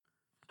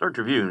Star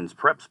Tribune's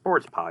Prep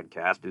Sports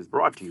Podcast is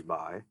brought to you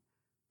by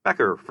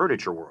Becker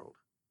Furniture World,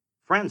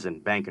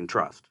 Franzen Bank and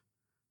Trust,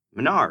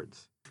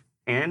 Menards,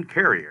 and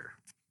Carrier.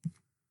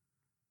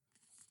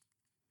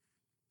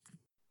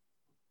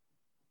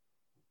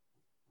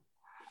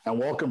 And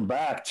welcome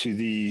back to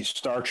the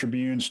Star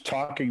Tribune's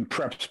Talking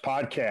Preps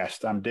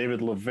Podcast. I'm David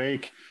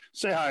LeVake.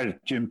 Say hi,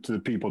 Jim, to the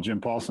people, Jim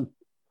Paulsen.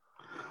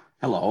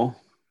 Hello.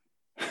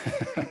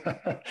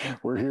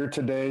 We're here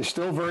today,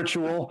 still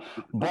virtual,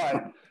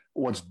 but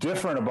what's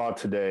different about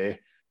today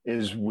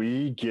is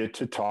we get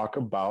to talk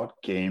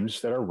about games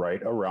that are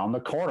right around the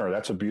corner.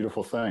 That's a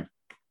beautiful thing.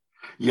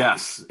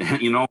 Yes.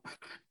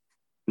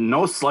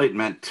 No slight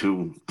meant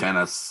to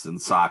tennis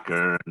and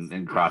soccer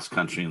and cross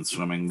country and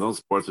swimming. Those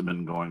sports have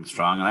been going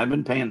strong, and I've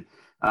been paying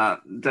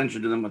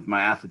attention to them with my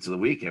athletes of the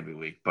week every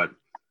week. But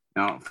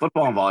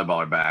football and volleyball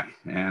are back,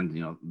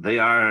 and they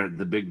are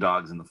the big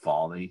dogs in the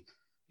fall. They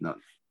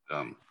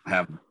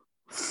have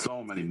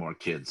so many more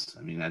kids.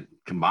 I mean,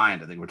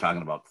 combined, I think we're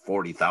talking about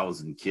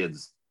 40,000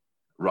 kids,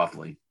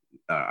 roughly,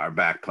 are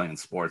back playing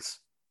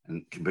sports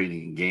and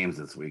competing in games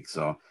this week.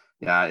 So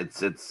yeah,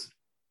 it's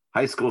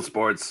high school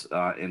sports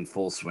in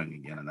full swing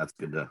again, and that's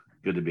good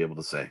to be able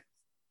to say.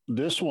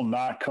 This will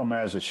not come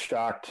as a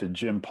shock to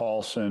Jim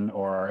Paulsen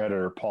or our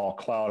editor Paul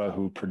Clauda,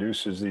 who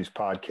produces these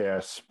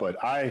podcasts,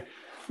 but I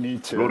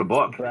need to wrote a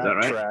book. Is that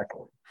right? Track.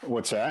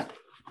 What's that?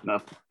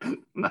 Nothing.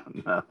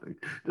 Nothing.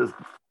 Just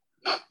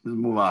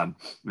move on.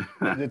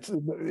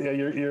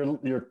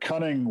 Your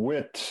cunning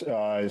wit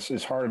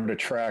is harder to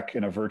track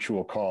in a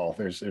virtual call.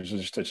 There's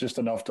just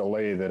enough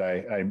delay that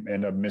I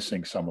end up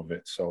missing some of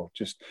it. So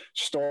just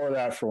store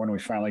that for when we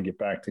finally get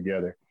back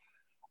together.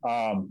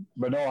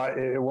 But no,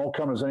 it won't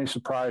come as any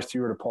surprise to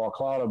you or to Paul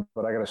Clauda,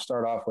 but I got to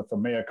start off with the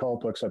mea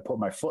culpa because I put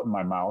my foot in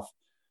my mouth.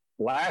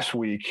 Last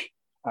week,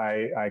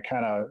 I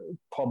kind of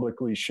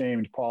publicly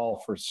shamed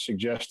Paul for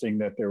suggesting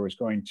that there was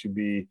going to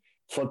be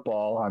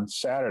football on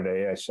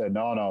Saturday. I said,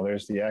 no,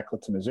 there's the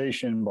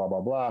acclimatization, blah,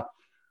 blah, blah.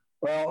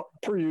 Well,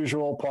 per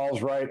usual,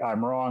 Paul's right.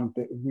 I'm wrong.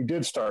 We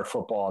did start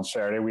football on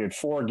Saturday. We had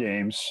 4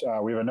 games.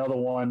 We have another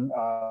one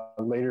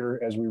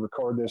later as we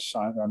record this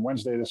on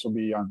Wednesday. This will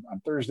be on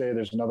Thursday.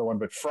 There's another one,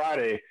 but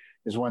Friday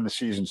is when the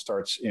season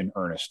starts in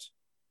earnest.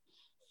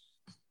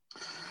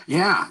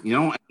 Yeah,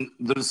 and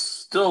there's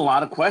still a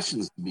lot of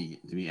questions to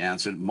be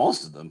answered,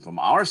 most of them from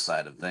our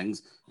side of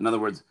things. In other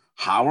words,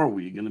 how are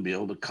we going to be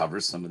able to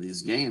cover some of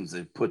these games?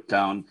 They've put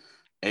down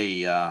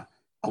a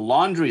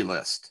laundry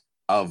list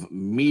of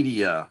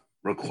media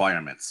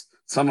requirements,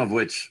 some of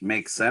which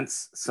make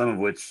sense, some of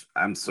which,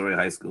 I'm sorry,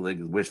 high school league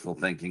is wishful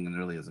thinking and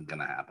really isn't going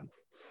to happen.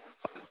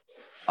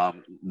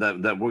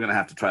 That we're going to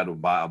have to try to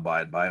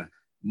abide by.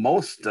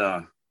 Most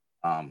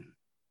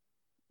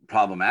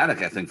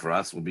problematic, I think, for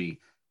us will be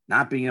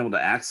not being able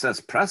to access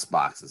press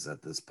boxes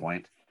at this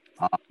point.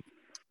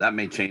 That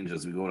may change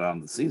as we go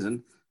down the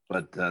season,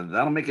 but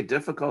that'll make it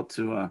difficult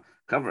to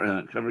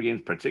cover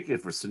games, particularly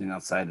if we're sitting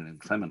outside in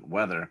inclement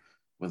weather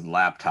with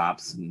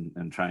laptops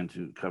and trying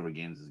to cover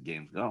games as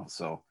games go.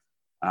 So,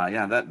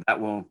 that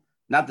will,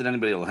 not that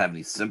anybody will have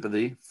any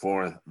sympathy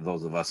for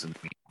those of us in the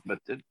media,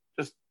 but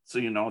just so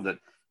you know that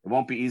it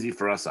won't be easy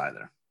for us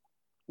either.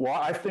 Well,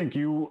 I think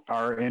you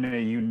are in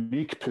a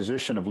unique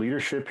position of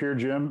leadership here,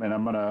 Jim, and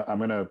I'm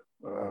gonna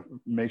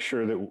make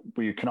sure that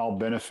we can all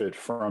benefit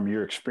from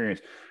your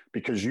experience,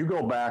 because you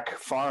go back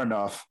far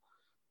enough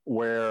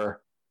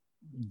where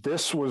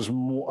this was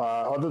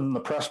other than the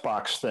press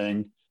box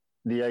thing,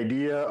 the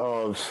idea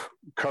of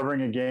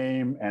covering a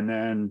game and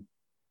then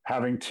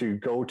having to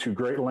go to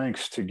great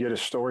lengths to get a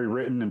story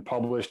written and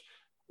published.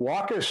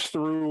 Walk us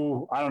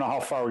through, I don't know how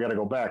far we got to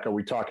go back. Are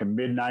we talking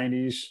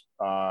mid-90s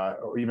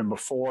or even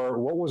before?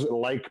 What was it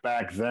like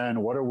back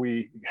then? What are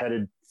we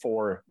headed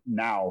for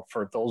now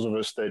for those of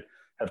us that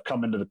have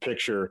come into the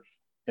picture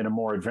in a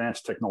more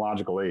advanced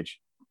technological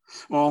age?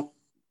 Well,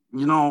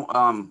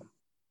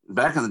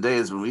 back in the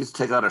days when we used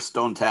to take out our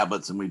stone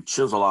tablets and we'd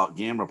chisel out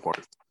game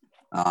reports,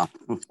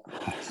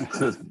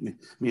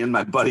 me and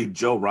my buddy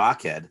Joe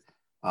Rockhead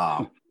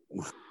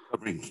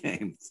covering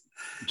games.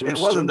 It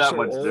wasn't that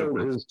much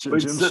different.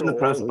 We'd sit in the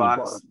press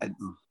box.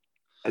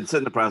 I'd sit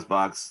in the press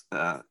box,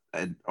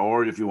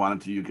 or if you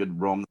wanted to, you could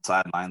roam the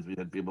sidelines. We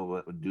had people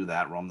that would do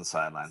that, roam the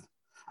sidelines.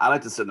 I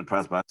like to sit in the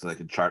press box so I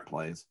could chart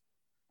plays,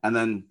 and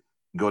then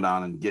go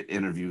down and get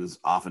interviews,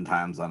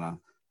 oftentimes on a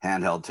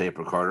handheld tape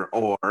recorder,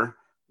 or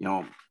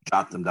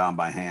jot them down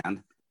by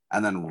hand,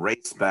 and then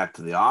race back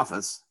to the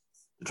office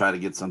to try to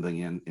get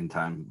something in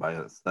time by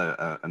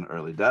an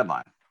early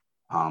deadline.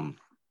 And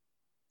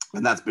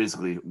that's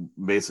basically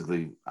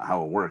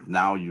how it worked.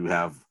 Now you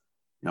have,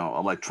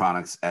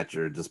 electronics at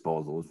your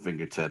disposal,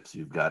 fingertips.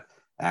 You've got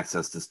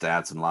access to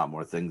stats and a lot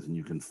more things, and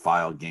you can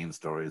file game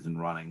stories and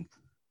running,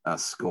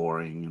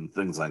 scoring and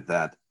things like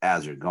that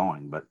as you're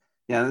going. But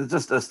yeah, it's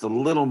just a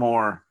little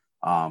more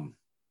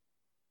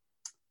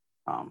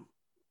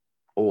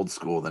old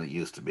school than it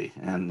used to be.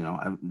 And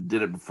I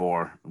did it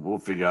before. We'll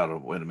figure out a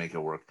way to make it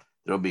work.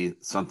 There'll be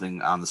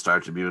something on the Star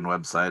Tribune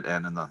website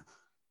and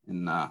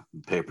in the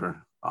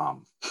paper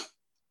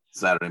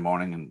Saturday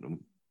morning, and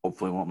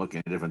hopefully won't look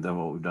any different than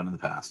what we've done in the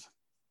past.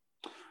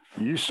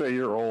 You say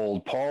you're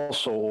old. Paul's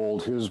so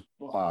old, his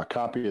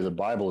copy of the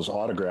Bible is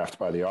autographed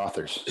by the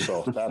authors.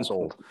 So that's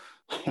old.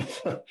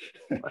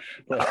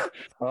 But,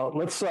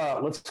 let's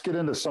get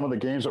into some of the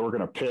games that we're going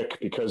to pick,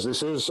 because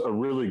this is a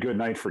really good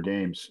night for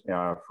games.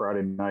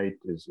 Friday night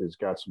is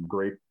got some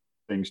great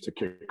things to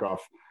kick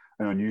off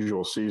an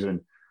unusual season.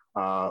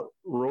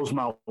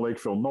 Rosemount,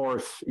 Lakeville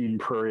North, Eden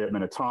Prairie at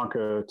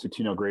Minnetonka,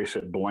 Totino Grace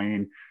at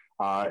Blaine.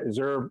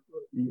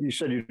 You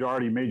said you'd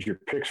already made your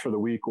picks for the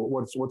week.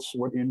 What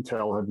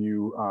intel have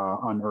you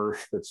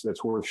unearthed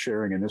that's worth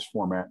sharing in this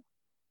format?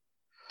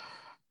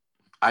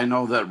 I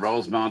know that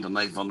Rosemount and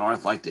Lakeville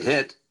North like to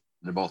hit.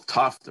 They're both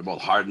tough. They're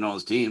both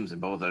hard-nosed teams. They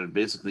both are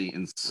basically,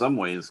 in some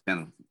ways,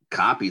 kind of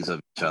copies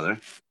of each other.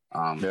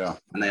 And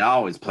they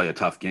always play a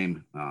tough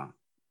game.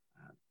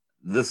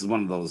 This is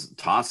one of those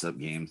toss-up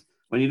games.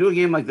 When you do a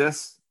game like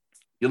this,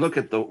 you look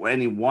at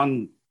any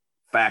one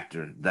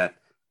factor that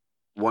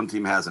one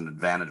team has an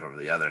advantage over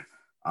the other.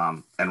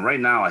 And right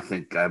now, I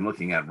think I'm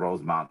looking at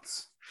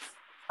Rosemount's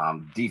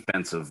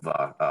defensive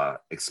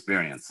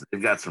experience.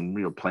 They've got some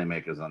real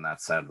playmakers on that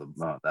side of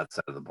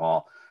the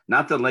ball.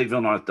 Not that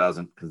Lakeville North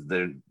doesn't, because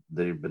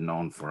they've been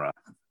known for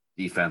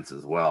defense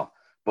as well.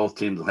 Both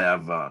teams will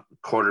have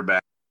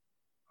quarterbacks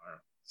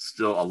are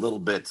still a little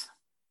bit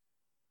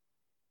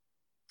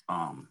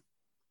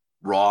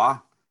raw.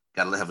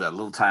 Got to have that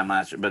little time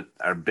last year, but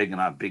are big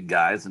enough, big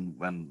guys, and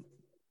when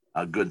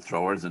good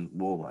throwers, and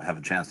we'll have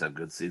a chance to have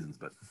good seasons.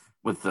 But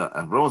with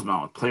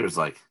Rosemount, with players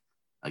like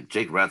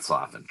Jake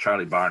Retzloff and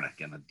Charlie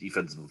Barnick, and a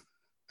defensive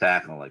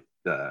tackle like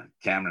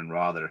Cameron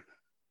Rother,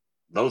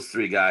 those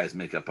three guys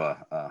make up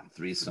a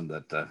threesome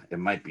that it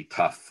might be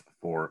tough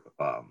for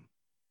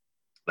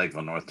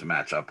Lakeville North to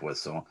match up with.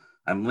 So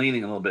I'm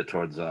leaning a little bit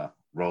towards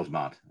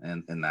Rosemount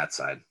in that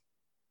side.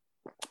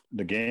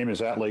 The game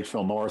is at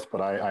Lakeville North,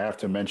 but I have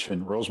to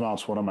mention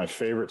Rosemount's one of my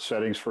favorite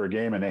settings for a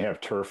game, and they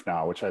have turf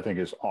now, which I think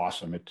is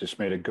awesome. It just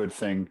made a good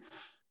thing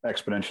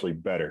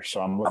exponentially better.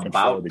 So I'm looking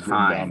forward to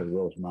getting down to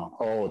Rosemount.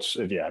 Oh,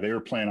 they were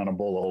playing on a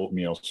bowl of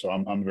oatmeal, so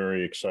I'm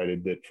very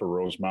excited for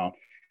Rosemount.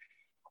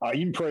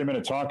 Eden Prairie,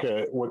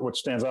 Minnetonka, what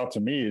stands out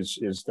to me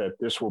is that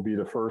this will be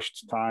the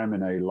first time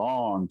in a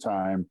long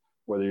time,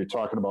 whether you're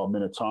talking about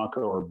Minnetonka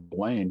or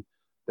Blaine,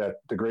 that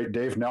the great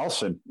Dave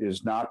Nelson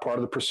is not part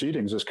of the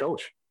proceedings as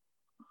coach.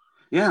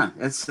 Yeah,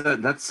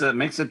 that's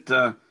makes it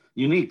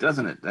unique,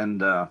 doesn't it? And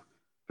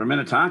for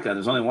Minnetonka,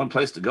 there's only one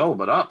place to go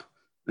but up.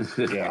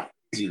 Yeah.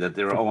 That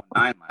they were 0-9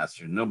 last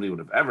year. Nobody would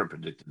have ever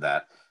predicted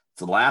that. It's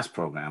the last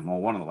program,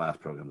 one of the last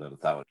programs that I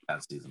thought would have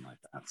a season like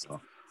that. So,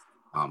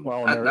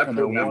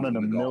 they're 1 in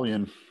a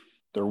million.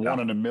 They're 1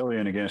 in a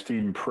million against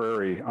Eden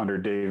Prairie under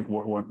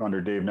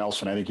Dave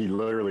Nelson. I think he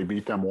literally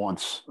beat them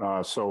once.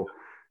 So,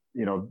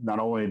 not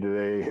only do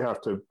they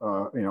have to,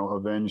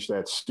 avenge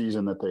that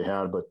season that they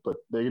had, but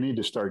they need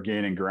to start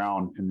gaining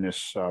ground in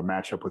this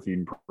matchup with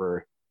Eden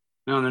Prairie.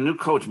 The new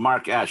coach,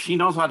 Mark Ash, he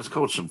knows how to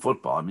coach some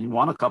football. I mean, he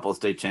won a couple of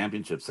state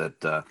championships at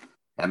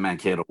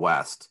Mankato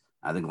West.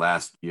 I think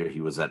last year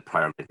he was at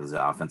Prior Lake as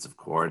the offensive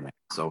coordinator.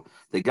 So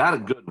they got a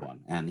good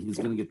one, and he's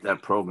going to get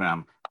that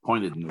program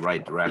pointed in the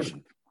right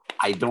direction.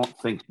 I don't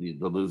think the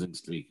losing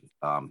streak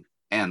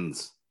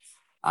ends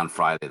on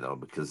Friday, though,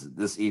 because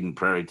this Eden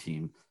Prairie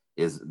team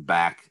is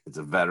back. It's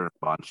a veteran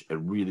bunch. It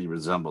really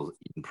resembles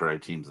Eden Prairie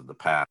teams of the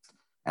past.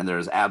 And there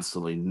is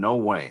absolutely no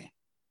way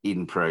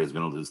Eden Prairie is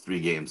going to lose 3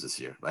 games this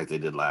year like they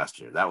did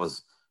last year. That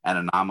was an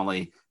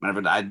anomaly.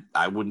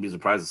 I wouldn't be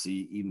surprised to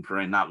see Eden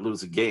Prairie not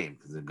lose a game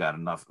because they've got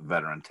enough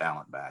veteran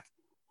talent back.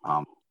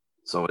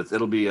 So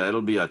it'll be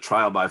a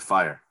trial by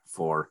fire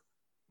for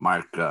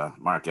Mark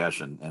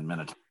Ash and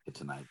Minnetonka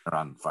tonight, or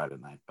on Friday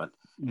night. But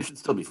it should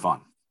still be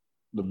fun.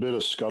 The bit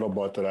of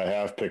scuttlebutt that I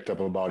have picked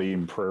up about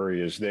Eden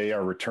Prairie is they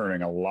are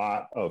returning a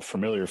lot of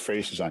familiar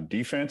faces on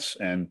defense,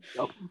 and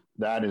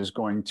that is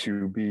going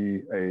to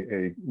be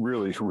a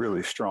really,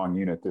 really strong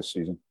unit this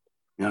season.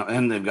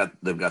 And they've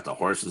got the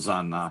horses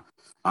on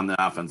the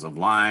offensive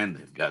line.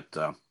 They've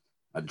got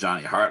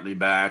Johnny Hartley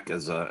back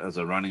as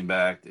a running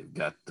back. They've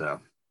got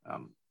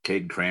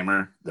Cade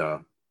Kramer,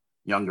 the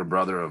younger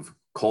brother of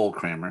Cole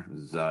Kramer,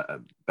 who's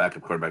a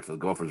backup quarterback for the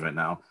Gophers right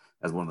now,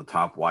 as one of the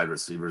top wide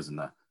receivers in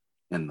the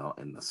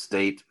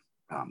state.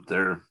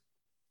 They're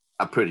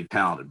a pretty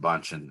talented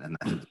bunch, and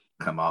they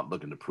come out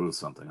looking to prove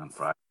something on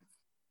Friday.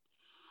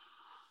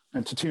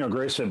 And Totino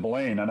Grace at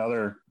Blaine,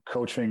 another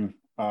coaching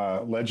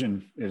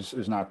legend,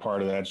 is not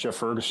part of that. Jeff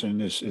Ferguson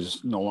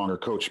is no longer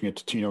coaching at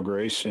Totino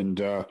Grace, and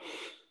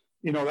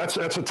that's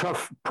a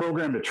tough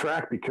program to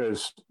track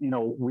because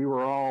we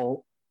were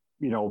all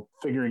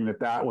figuring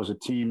that was a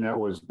team that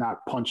was not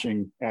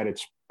punching at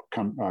its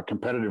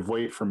competitive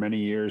weight for many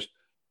years.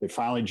 They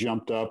finally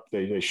jumped up.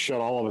 They shut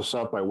all of us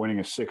up by winning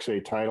a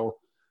 6A title.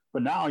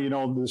 But now,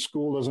 the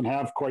school doesn't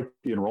have quite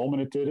the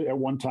enrollment it did at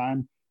one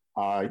time.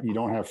 You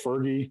don't have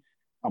Fergie.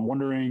 I'm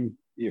wondering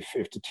if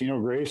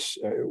Totino Grace,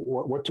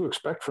 what to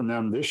expect from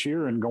them this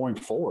year and going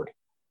forward.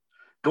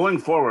 Going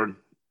forward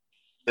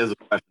is a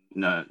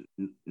question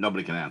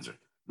nobody can answer.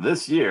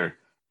 This year,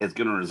 it's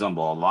going to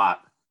resemble a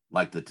lot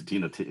like the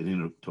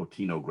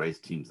Totino Grace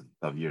teams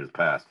of years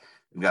past.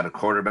 We've got a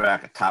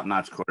quarterback, a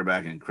top-notch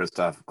quarterback in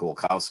Krzysztof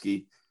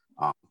Kolkowski,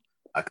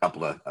 a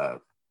couple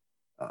of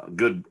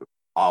good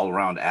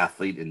all-around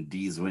athlete in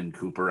Deeswin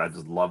Cooper. I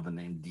just love the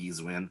name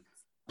Deeswin.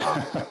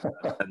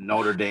 A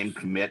Notre Dame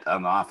commit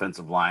on the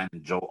offensive line,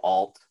 Joe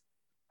Alt.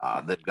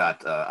 They've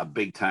got a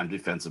big-time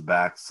defensive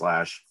back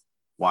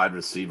 / wide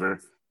receiver,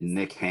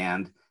 Nick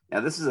Hand.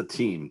 Now, this is a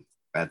team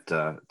at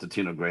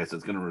Totino Grace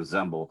that's going to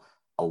resemble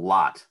a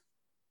lot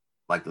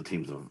like the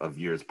teams of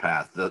years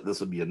past. This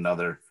would be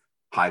another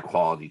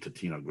high-quality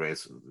Totino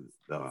Grace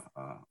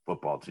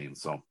football team.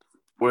 So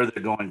where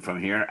they're going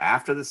from here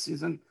after this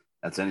season,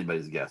 that's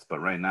anybody's guess. But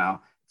right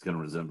now, it's going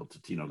to resemble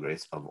Totino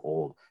Grace of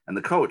old. And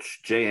the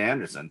coach, Jay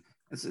Anderson,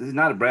 he's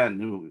not a brand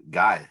new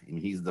guy. I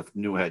mean, he's the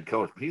new head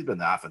coach, but he's been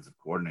the offensive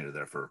coordinator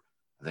there for,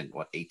 I think,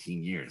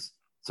 18 years.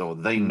 So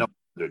they know what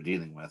they're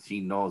dealing with. He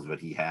knows what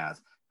he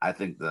has. I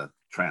think the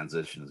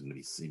transition is going to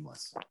be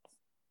seamless.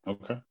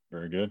 Okay,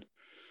 very good.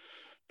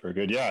 Very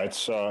good. Yeah,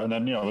 it's and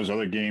then there's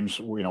other games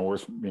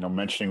worth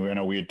mentioning. I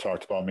know we had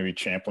talked about maybe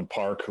Champlin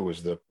Park, who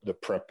was the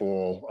Prep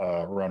Bowl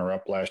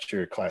runner-up last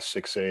year, Class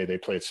 6A. They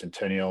played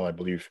Centennial, I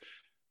believe.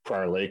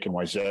 Prior Lake and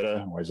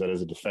Wayzata. Wayzata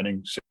is a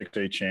defending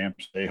 6A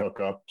champs. They hook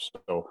up.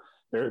 So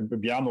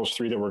beyond those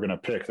three that we're going to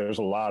pick, there's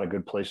a lot of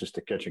good places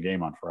to catch a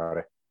game on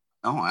Friday.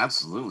 Oh,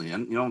 absolutely.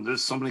 And,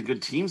 there's so many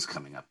good teams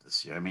coming up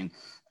this year. I mean,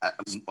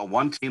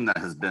 one team that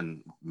has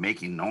been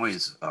making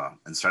noise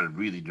and started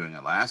really doing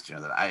it last year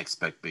that I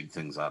expect big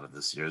things out of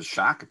this year is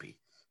Shakopee.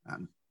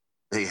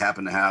 They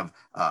happen to have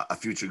a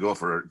future goal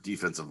for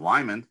defensive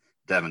lineman,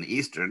 Devin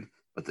Eastern,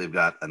 but they've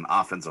got an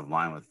offensive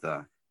line with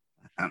a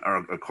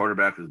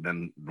quarterback who's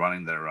been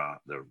running their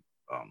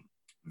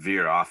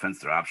veer offense,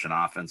 their option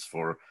offense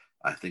for,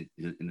 I think,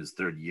 in his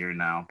third year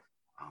now.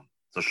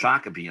 So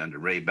Shakopee under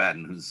Ray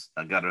Batten, who's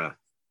got a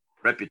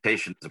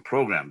reputation as a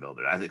program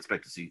builder. I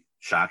expect to see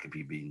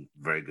Shakopee being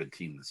a very good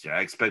team this year.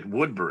 I expect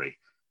Woodbury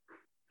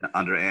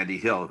under Andy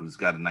Hill, who's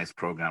got a nice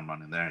program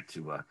running there,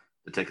 to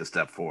take a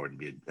step forward and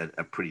be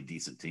a pretty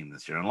decent team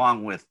this year,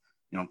 along with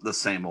the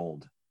same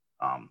old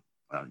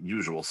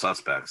usual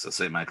suspects, the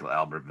St. Michael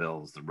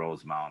Albertvilles, the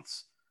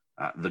Rosemounts,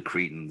 the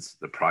Cretans,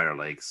 the Prior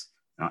Lakes.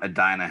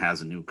 Edina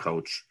has a new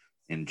coach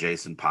in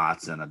Jason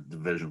Potts and a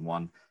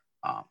Division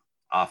I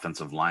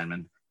offensive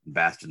lineman,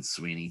 Bastion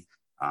Sweeney.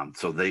 And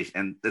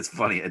it's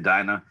funny,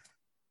 Edina,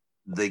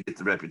 they get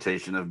the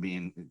reputation of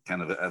being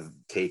kind of a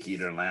cake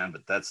eater land,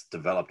 but that's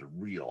developed a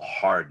real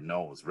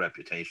hard-nosed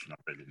reputation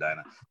over at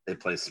Edina. They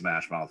play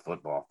smash mouth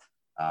football,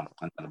 and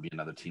that'll be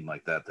another team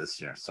like that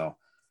this year. So,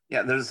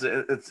 yeah,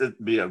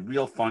 it'd be a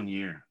real fun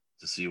year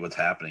to see what's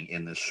happening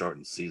in this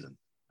shortened season.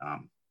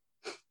 I'm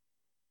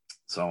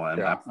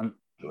to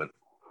it.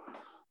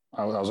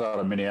 I was out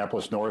of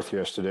Minneapolis North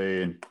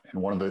yesterday, and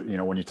one of the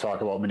when you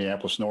talk about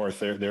Minneapolis North,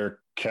 they have the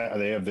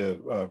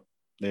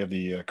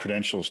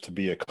credentials to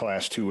be a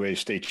Class 2A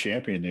state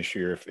champion this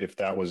year. If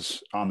that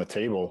was on the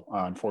table,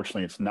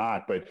 unfortunately, it's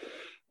not. But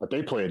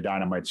they play a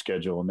dynamite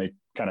schedule, and they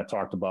kind of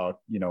talked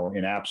about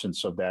in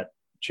absence of that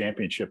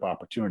championship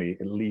opportunity,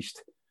 at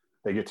least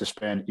they get to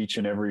spend each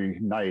and every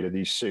night of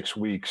these 6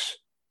 weeks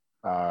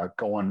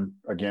going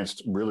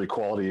against really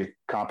quality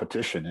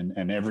competition,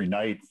 and every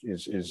night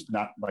is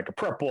not like a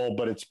prep bowl,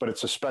 but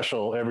it's a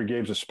special. Every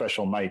game's a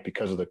special night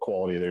because of the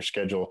quality of their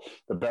schedule.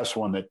 The best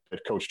one that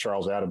Coach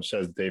Charles Adams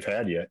says that they've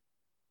had yet.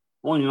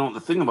 Well,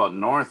 the thing about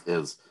North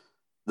is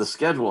the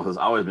schedule has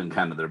always been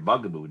kind of their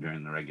bugaboo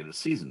during the regular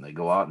season. They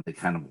go out and they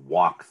kind of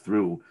walk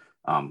through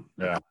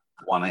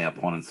 1A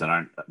opponents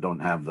that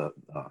don't have the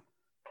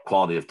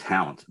quality of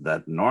talent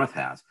that North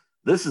has.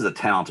 This is a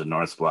talented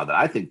North squad that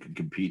I think could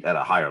compete at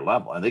a higher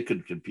level, and they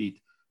could compete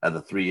at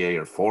the 3A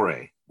or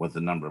 4A with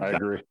the number of guys.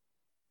 Agree.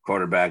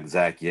 Quarterback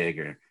Zach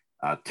Yeager,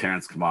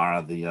 Terrence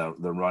Kamara,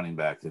 the running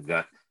back. They've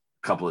got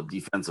a couple of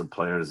defensive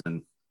players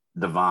in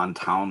Devon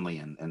Townley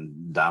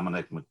and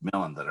Dominic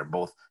McMillan that are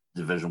both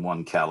Division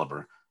I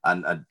caliber,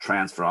 and a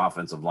transfer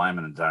offensive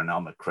lineman in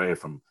Darnell McCray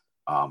from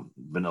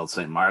Benilde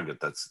St.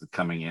 Margaret that's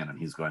coming in, and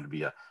he's going to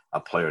be a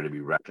player to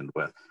be reckoned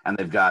with. And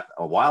they've got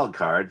a wild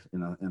card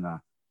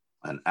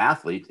an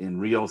athlete in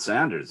Rio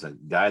Sanders, a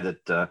guy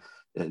that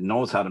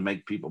knows how to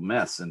make people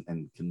miss and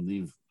can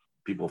leave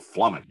people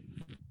flummoxed.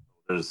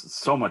 There's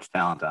so much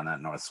talent on that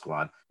North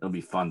squad. It'll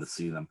be fun to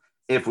see them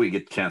if we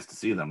get a chance to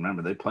see them.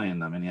 Remember, they play in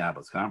the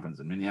Minneapolis Conference,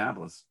 and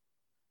Minneapolis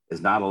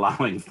is not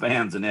allowing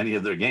fans in any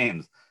of their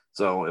games.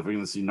 So if we're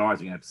going to see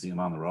North, you're going to have to see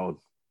them on the road.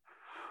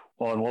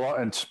 Well,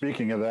 and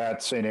speaking of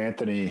that, St.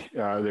 Anthony,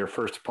 their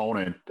first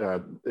opponent,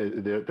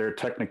 they're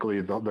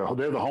technically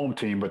they're the home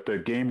team, but the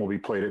game will be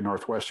played at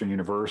Northwestern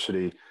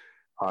University.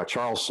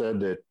 Charles said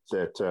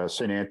that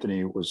St.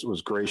 Anthony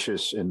was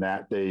gracious in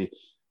that they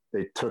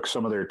took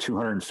some of their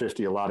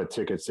 250 allotted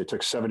tickets. They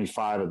took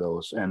 75 of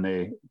those, and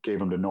they gave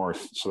them to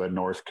North so that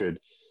North could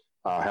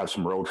have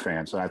some road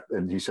fans.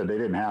 And he said they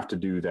didn't have to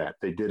do that.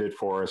 They did it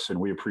for us, and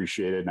we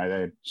appreciate it.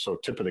 And so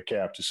tip of the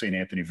cap to St.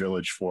 Anthony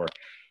Village for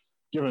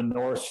giving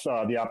North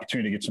the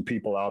opportunity to get some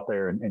people out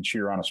there and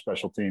cheer on a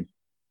special team.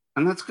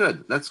 And that's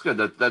good. That's good.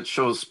 That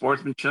shows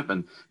sportsmanship.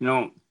 And,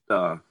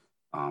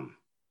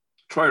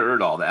 Troy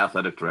Erdahl, the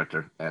athletic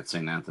director at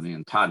St. Anthony,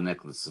 and Todd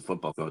Nicholas, the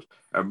football coach,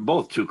 are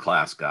both two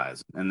class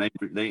guys, and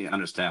they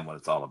understand what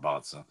it's all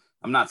about. So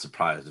I'm not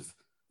surprised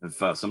if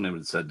somebody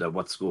would have said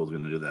what school is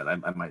going to do that.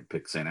 I might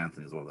pick St.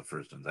 Anthony as one of the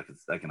first ones.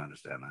 I can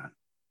understand that.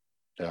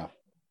 Yeah.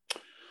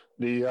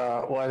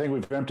 Well, I think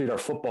we've emptied our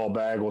football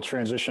bag. We'll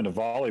transition to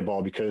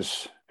volleyball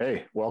because,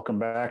 hey, welcome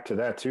back to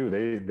that too.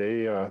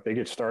 They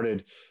get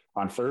started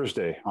on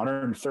Thursday.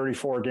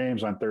 134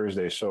 games on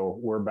Thursday, so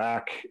we're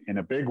back in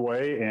a big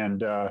way.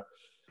 And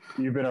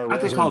you've been our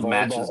resident called volleyball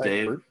matches, expert.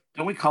 Dave.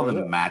 Don't we call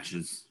them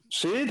matches?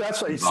 See,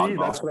 that's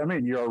what I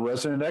mean. You're a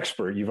resident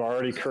expert. You've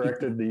already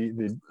corrected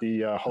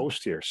the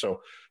host here.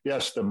 So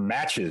yes, the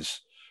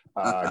matches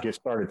get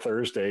started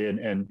Thursday,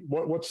 and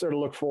what's there to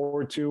look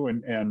forward to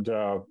and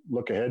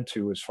look ahead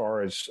to as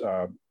far as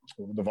the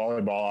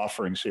volleyball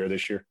offerings here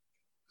this year?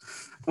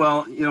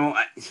 Well,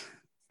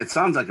 it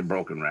sounds like a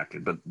broken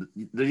record, but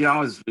we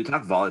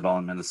talk volleyball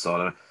in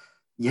Minnesota.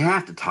 You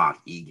have to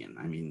talk Egan.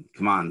 I mean,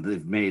 come on,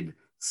 they've made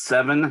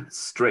 7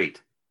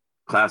 straight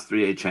Class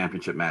 3A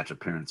championship match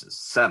appearances.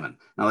 7.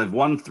 Now they've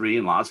won 3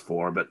 and lost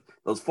 4, but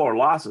those 4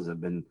 losses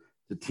have been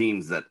to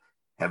teams that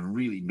have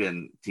really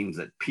been teams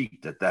that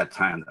peaked at that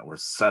time, that were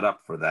set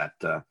up for that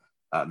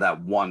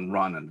one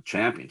run in the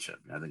championship.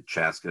 I think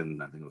Chaska, I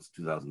think it was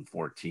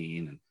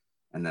 2014,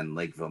 and then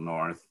Lakeville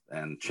North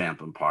and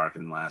Champlain Park,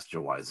 and last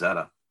year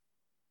Wayzata.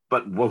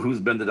 But who's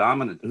been the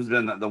dominant? Who's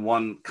been the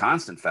one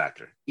constant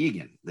factor?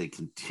 Egan. They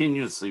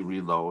continuously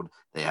reload.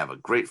 They have a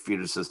great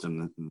feeder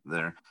system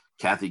there.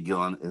 Kathy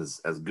Gillen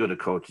is as good a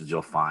coach as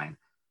you'll find.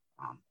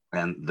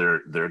 And they're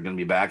going to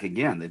be back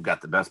again. They've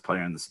got the best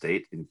player in the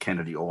state in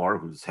Kennedy Orr,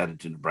 who's headed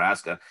to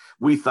Nebraska.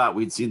 We thought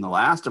we'd seen the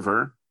last of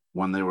her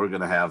when they were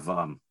going to have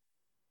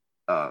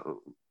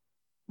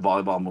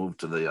volleyball move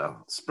to the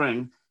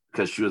spring,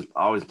 because she was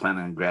always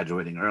planning on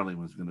graduating early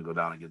and was going to go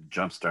down and get a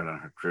jump start on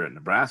her career at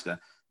Nebraska.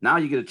 Now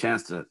you get a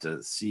chance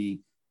to see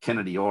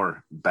Kennedy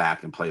Orr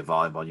back and play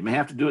volleyball. You may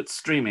have to do it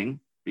streaming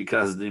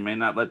because they may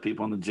not let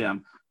people in the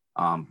gym,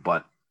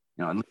 but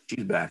at least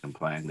she's back and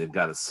playing. They've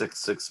got a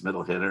 6'6"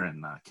 middle hitter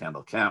in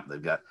Kendall Kemp.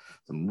 They've got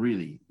some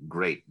really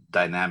great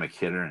dynamic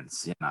hitter in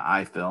Sienna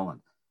Eiffel,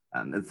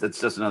 and it's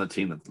just another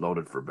team that's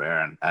loaded for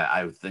bear. And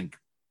I would think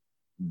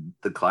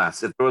if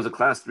there was a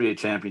Class 3A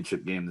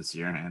championship game this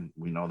year, and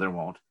we know there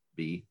won't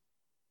be,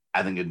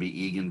 I think it'd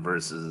be Egan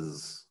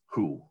versus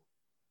who.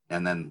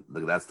 And then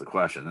that's the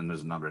question. And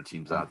there's a number of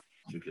teams out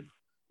you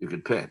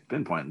could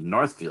pinpoint.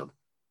 Northfield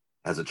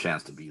has a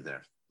chance to be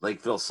there.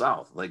 Lakeville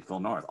South, Lakeville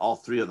North. All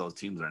 3 of those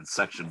teams are in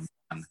Section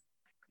 1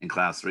 in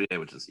Class 3A,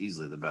 which is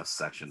easily the best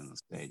section in the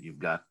state. You've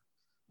got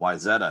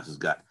Wayzata, who's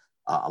got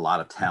a lot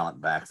of talent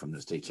back from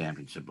their state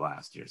championship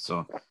last year.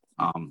 So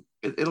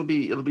it'll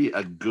be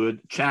a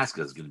good.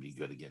 Chaska is going to be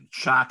good again.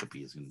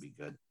 Shakopee is going to be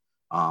good.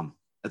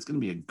 It's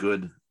going to be a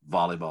good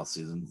volleyball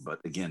season. But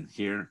again,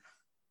 here,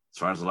 as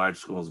far as the large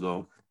schools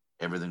go,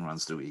 everything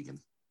runs through Egan.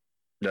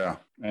 Yeah.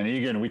 And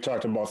Egan, we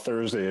talked about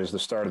Thursday as the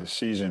start of the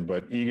season,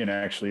 but Egan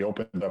actually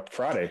opened up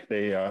Friday.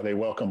 They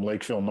welcomed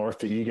Lakeville North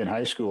to Egan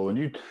High School. And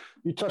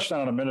you touched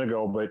on it a minute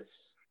ago, but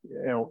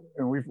and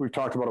we've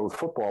talked about it with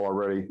football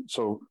already.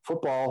 So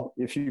football,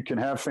 if you can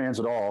have fans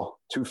at all,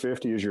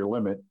 250 is your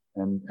limit.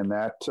 And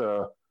that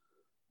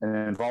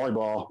and in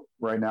volleyball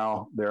right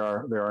now, there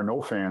are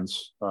no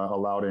fans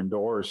allowed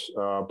indoors.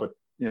 But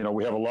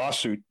we have a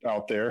lawsuit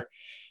out there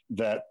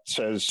that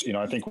says,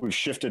 I think we've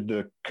shifted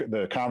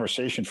the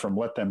conversation from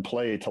let them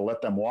play to let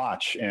them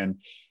watch. And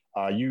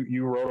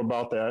you wrote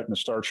about that in the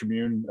Star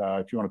Tribune.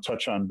 If you want to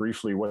touch on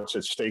briefly what's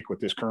at stake with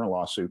this current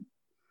lawsuit.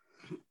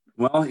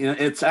 Well,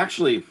 it's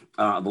actually,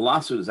 the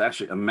lawsuit is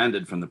actually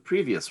amended from the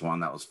previous one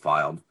that was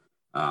filed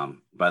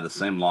by the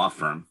same law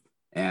firm,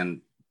 and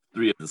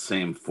 3 of the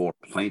same 4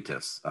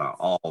 plaintiffs,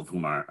 all of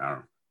whom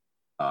are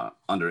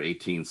under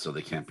 18, so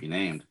they can't be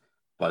named.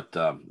 But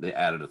they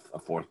added a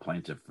 4th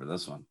plaintiff for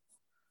this one.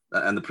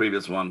 And the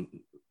previous one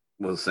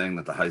was saying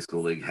that the high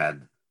school league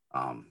had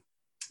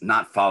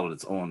not followed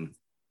its own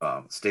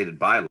stated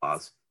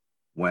bylaws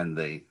when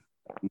they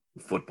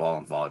moved football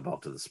and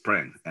volleyball to the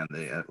spring, and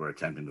they were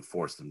attempting to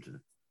force them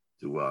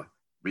to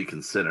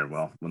reconsider.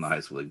 Well, when the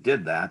high school league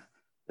did that,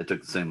 they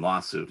took the same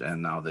lawsuit,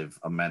 and now they've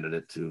amended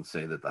it to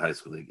say that the high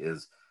school league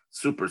is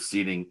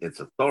superseding its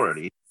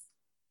authority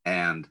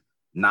and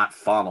not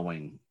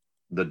following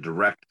the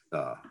direct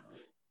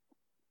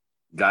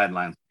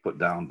guidelines put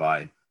down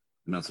by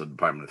the Minnesota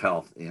Department of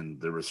Health in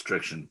the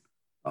restriction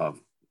of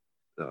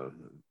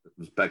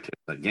spectator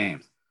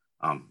games.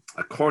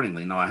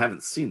 Accordingly, now I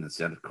haven't seen this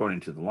yet. According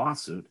to the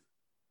lawsuit,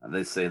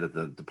 they say that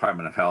the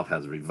Department of Health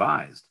has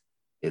revised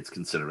its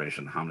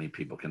consideration how many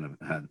people can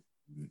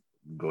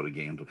go to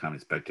games, with how many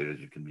spectators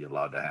you can be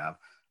allowed to have.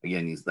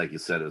 Again, like you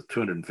said, it was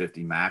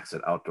 250 max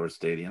at outdoor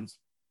stadiums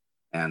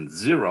and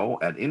 0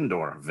 at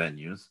indoor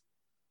venues.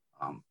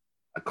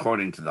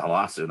 According to the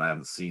lawsuit, and I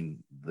haven't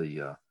seen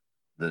the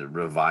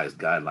revised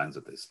guidelines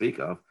that they speak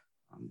of.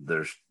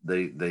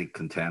 They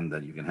contend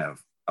that you can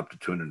have up to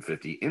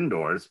 250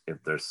 indoors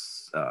if they're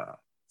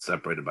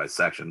separated by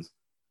sections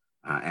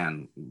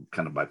and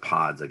kind of by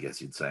pods, I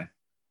guess you'd say,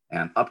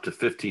 and up to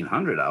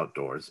 1,500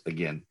 outdoors,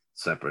 again,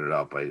 separated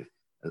out by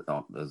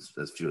as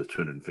few as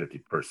 250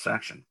 per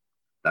section.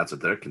 That's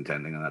what they're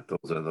contending, and that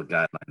those are the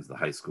guidelines the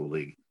high school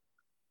league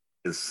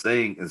is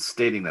stating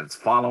that it's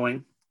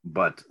following,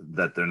 but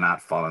that they're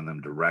not following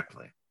them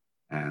directly.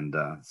 And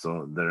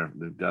so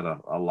they've got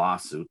a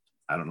lawsuit.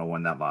 I don't know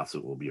when that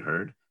lawsuit will be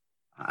heard.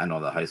 I know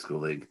the high school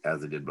league,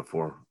 as they did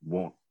before,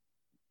 won't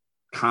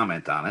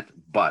comment on it,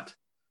 but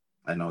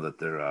I know that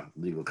their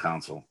legal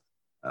counsel,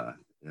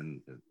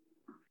 in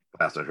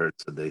last I heard,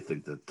 said they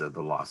think that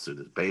the lawsuit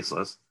is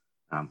baseless.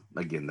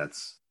 Again,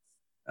 that's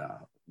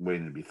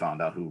waiting to be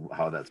found out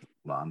how that's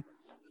done.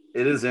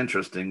 It is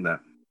interesting that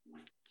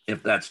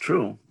if that's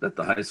true, that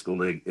the high school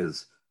league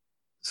is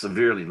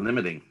severely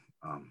limiting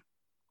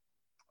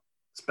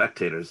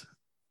spectators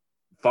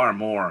far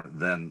more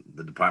than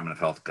the Department of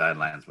Health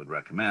guidelines would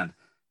recommend.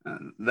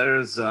 There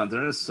is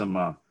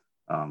some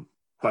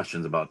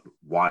questions about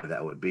why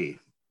that would be,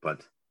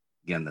 but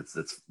again,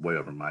 that's way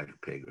over my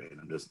pay grade.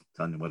 I'm just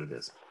telling you what it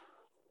is.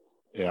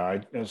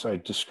 Yeah, as I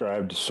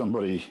described to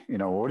somebody,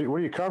 what are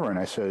you covering?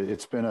 I said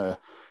it's been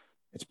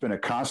a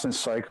constant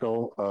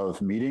cycle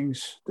of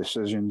meetings,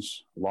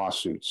 decisions,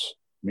 lawsuits.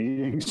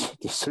 Meetings,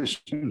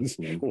 decisions,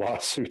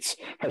 lawsuits.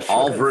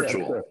 All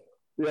virtual.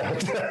 Yeah,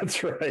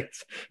 that's right.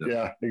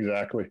 Yeah,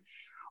 exactly.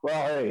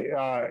 Well, hey,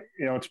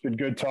 it's been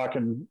good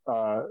talking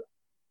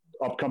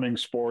upcoming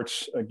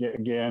sports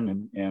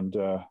again, and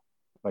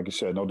like I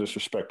said, no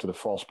disrespect to the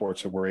fall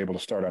sports that we're able to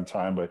start on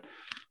time, but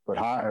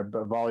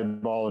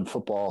volleyball and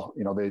football,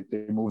 they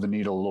move the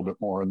needle a little bit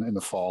more in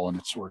the fall,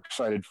 and we're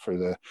excited for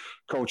the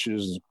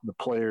coaches, the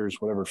players,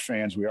 whatever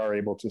fans we are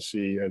able to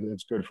see.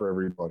 It's good for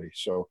everybody.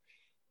 So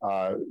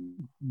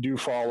do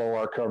follow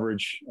our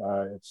coverage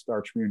at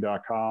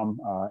StarTribune.com,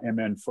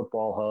 MN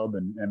Football Hub,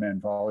 and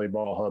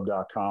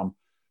MNVolleyballHub.com.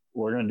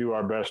 We're going to do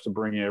our best to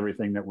bring you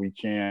everything that we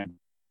can,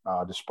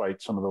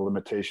 despite some of the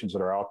limitations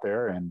that are out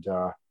there, and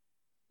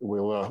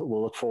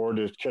we'll look forward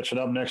to catching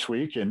up next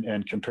week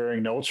and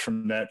comparing notes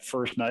from that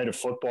first night of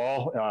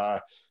football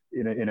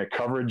in a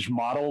coverage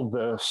model,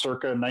 the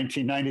circa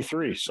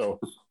 1993. So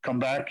come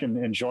back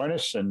and join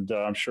us, and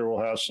I'm sure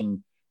we'll have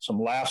some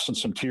laughs and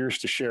some tears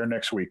to share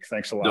next week.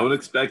 Thanks a lot. Don't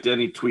expect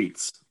any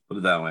tweets. Put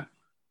it that way.